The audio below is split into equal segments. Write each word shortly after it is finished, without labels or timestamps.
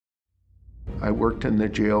I worked in the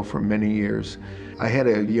jail for many years. I had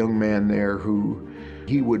a young man there who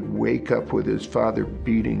he would wake up with his father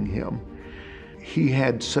beating him. He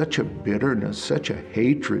had such a bitterness, such a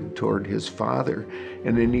hatred toward his father,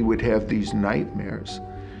 and then he would have these nightmares.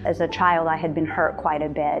 As a child, I had been hurt quite a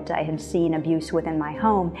bit. I had seen abuse within my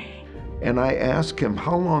home. And I asked him,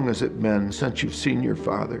 how long has it been since you've seen your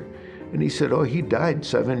father? And he said, oh, he died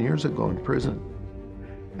 7 years ago in prison.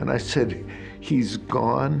 And I said, he's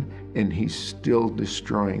gone and he's still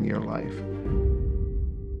destroying your life.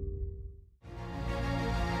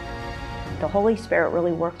 The Holy Spirit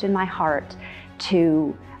really worked in my heart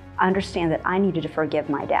to understand that I needed to forgive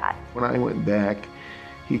my dad. When I went back,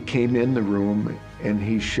 he came in the room and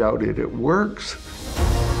he shouted, "It works."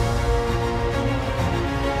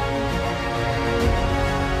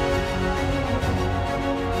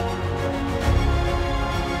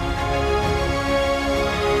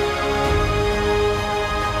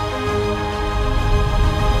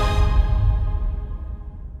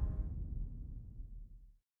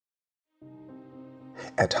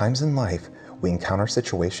 At times in life, we encounter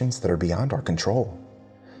situations that are beyond our control.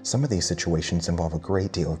 Some of these situations involve a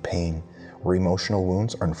great deal of pain, where emotional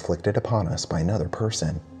wounds are inflicted upon us by another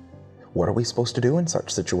person. What are we supposed to do in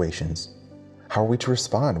such situations? How are we to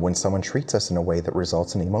respond when someone treats us in a way that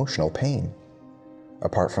results in emotional pain?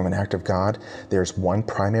 Apart from an act of God, there's one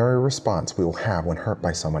primary response we will have when hurt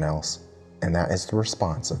by someone else, and that is the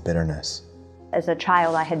response of bitterness. As a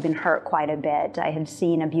child, I had been hurt quite a bit. I had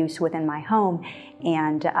seen abuse within my home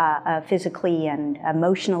and physically and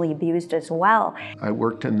emotionally abused as well. I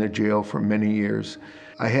worked in the jail for many years.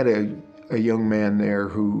 I had a young man there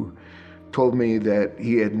who told me that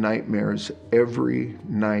he had nightmares every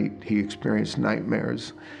night. He experienced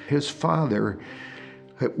nightmares. His father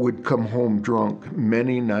would come home drunk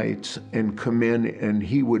many nights and come in, and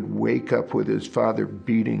he would wake up with his father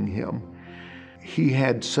beating him. He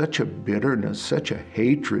had such a bitterness, such a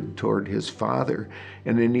hatred toward his father,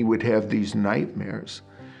 and then he would have these nightmares.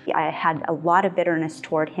 I had a lot of bitterness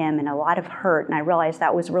toward him and a lot of hurt, and I realized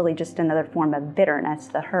that was really just another form of bitterness,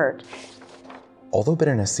 the hurt. Although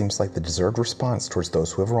bitterness seems like the deserved response towards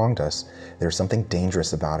those who have wronged us, there's something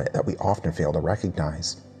dangerous about it that we often fail to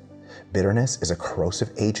recognize. Bitterness is a corrosive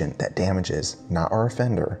agent that damages not our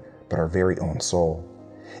offender, but our very own soul.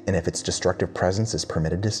 And if its destructive presence is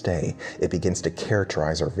permitted to stay, it begins to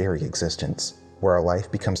characterize our very existence, where our life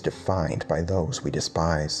becomes defined by those we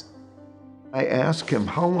despise. I asked him,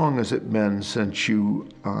 how long has it been since you've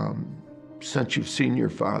seen your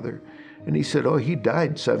father? And he said, oh, he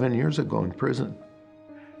died 7 years ago in prison.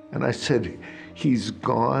 And I said, he's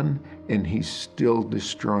gone and he's still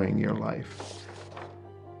destroying your life.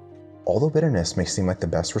 Although bitterness may seem like the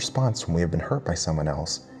best response when we have been hurt by someone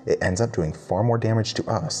else, it ends up doing far more damage to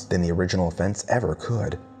us than the original offense ever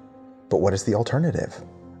could. But what is the alternative?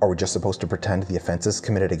 Are we just supposed to pretend the offenses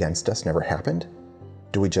committed against us never happened?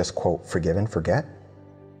 Do we just, quote, forgive and forget?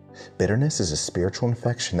 Bitterness is a spiritual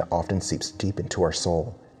infection that often seeps deep into our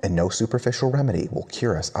soul, and no superficial remedy will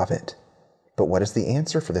cure us of it. But what is the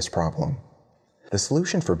answer for this problem? The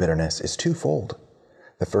solution for bitterness is twofold.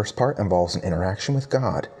 The first part involves an interaction with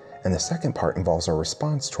God, and the second part involves our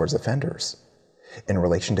response towards offenders. In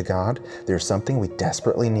relation to God, there's something we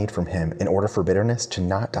desperately need from Him in order for bitterness to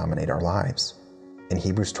not dominate our lives. In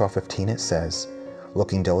Hebrews 12:15 it says,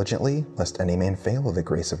 looking diligently, lest any man fail of the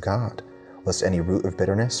grace of God, lest any root of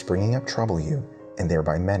bitterness springing up trouble you, and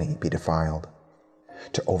thereby many be defiled.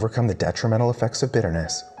 To overcome the detrimental effects of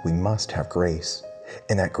bitterness, we must have grace,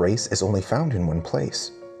 and that grace is only found in one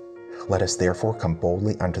place. Let us therefore come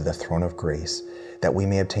boldly unto the throne of grace, that we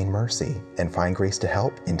may obtain mercy and find grace to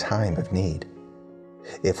help in time of need.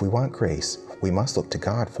 If we want grace, we must look to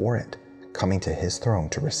God for it, coming to His throne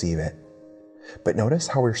to receive it. But notice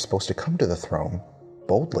how we're supposed to come to the throne,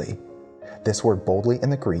 boldly. This word boldly in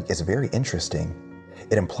the Greek is very interesting.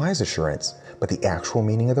 It implies assurance, but the actual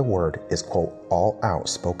meaning of the word is, quote, all-out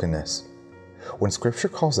spokenness. When Scripture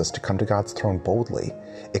calls us to come to God's throne boldly,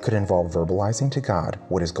 it could involve verbalizing to God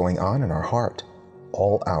what is going on in our heart,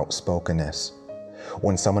 all-out spokenness.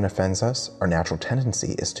 When someone offends us, our natural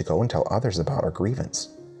tendency is to go and tell others about our grievance.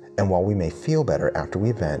 And while we may feel better after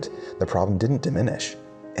we vent, the problem didn't diminish.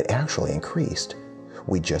 It actually increased.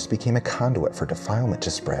 We just became a conduit for defilement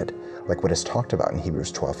to spread, like what is talked about in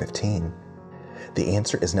Hebrews 12:15. The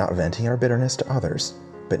answer is not venting our bitterness to others,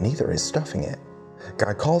 but neither is stuffing it.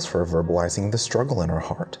 God calls for a verbalizing the struggle in our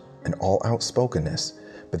heart, an all-out spokenness,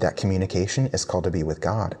 but that communication is called to be with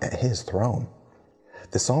God at His throne.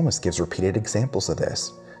 The psalmist gives repeated examples of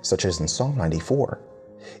this, such as in Psalm 94.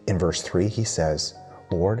 In verse 3 he says,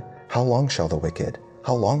 Lord, how long shall the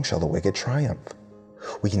wicked triumph?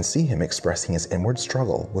 We can see him expressing his inward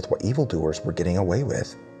struggle with what evildoers were getting away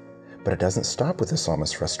with. But it doesn't stop with the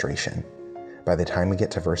psalmist's frustration. By the time we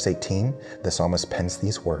get to verse 18, the psalmist pens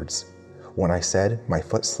these words, "When I said, my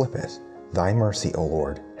foot slippeth, thy mercy, O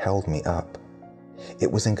Lord, held me up."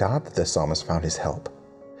 It was in God that the psalmist found his help.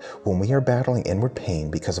 When we are battling inward pain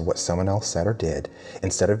because of what someone else said or did,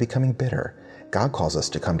 instead of becoming bitter, God calls us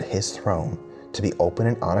to come to his throne, to be open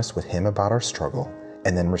and honest with him about our struggle,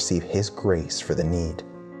 and then receive his grace for the need.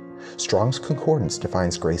 Strong's Concordance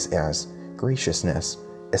defines grace as graciousness,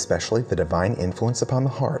 especially the divine influence upon the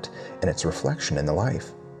heart and its reflection in the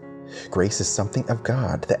life. Grace is something of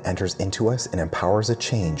God that enters into us and empowers a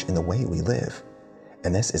change in the way we live.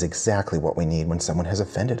 And this is exactly what we need when someone has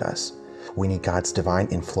offended us. We need God's divine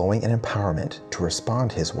inflowing and empowerment to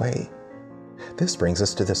respond his way. This brings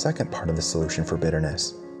us to the second part of the solution for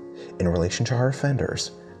bitterness. In relation to our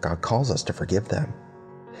offenders, God calls us to forgive them.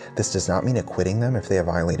 This does not mean acquitting them if they have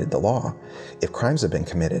violated the law. If crimes have been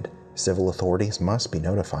committed, civil authorities must be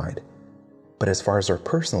notified. But as far as our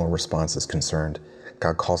personal response is concerned,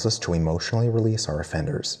 God calls us to emotionally release our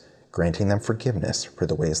offenders, granting them forgiveness for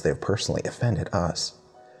the ways they have personally offended us.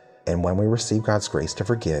 And when we receive God's grace to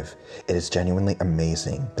forgive, it is genuinely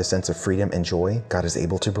amazing the sense of freedom and joy God is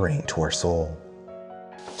able to bring to our soul.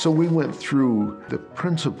 So we went through the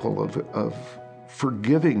principle of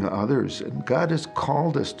forgiving others, and God has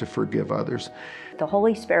called us to forgive others. The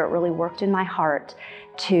Holy Spirit really worked in my heart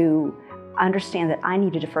to understand that I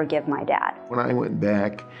needed to forgive my dad. When I went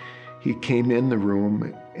back, he came in the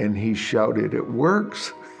room and he shouted, "It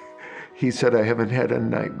works." He said, "I haven't had a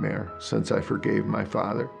nightmare since I forgave my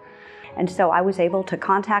father." And so I was able to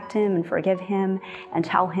contact him and forgive him and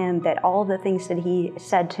tell him that all the things that he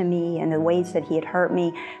said to me and the ways that he had hurt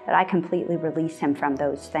me, that I completely released him from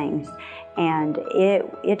those things. And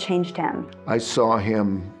it changed him. I saw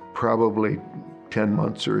him probably 10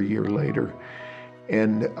 months or a year later,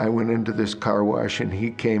 and I went into this car wash and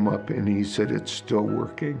he came up and he said, "It's still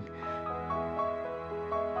working."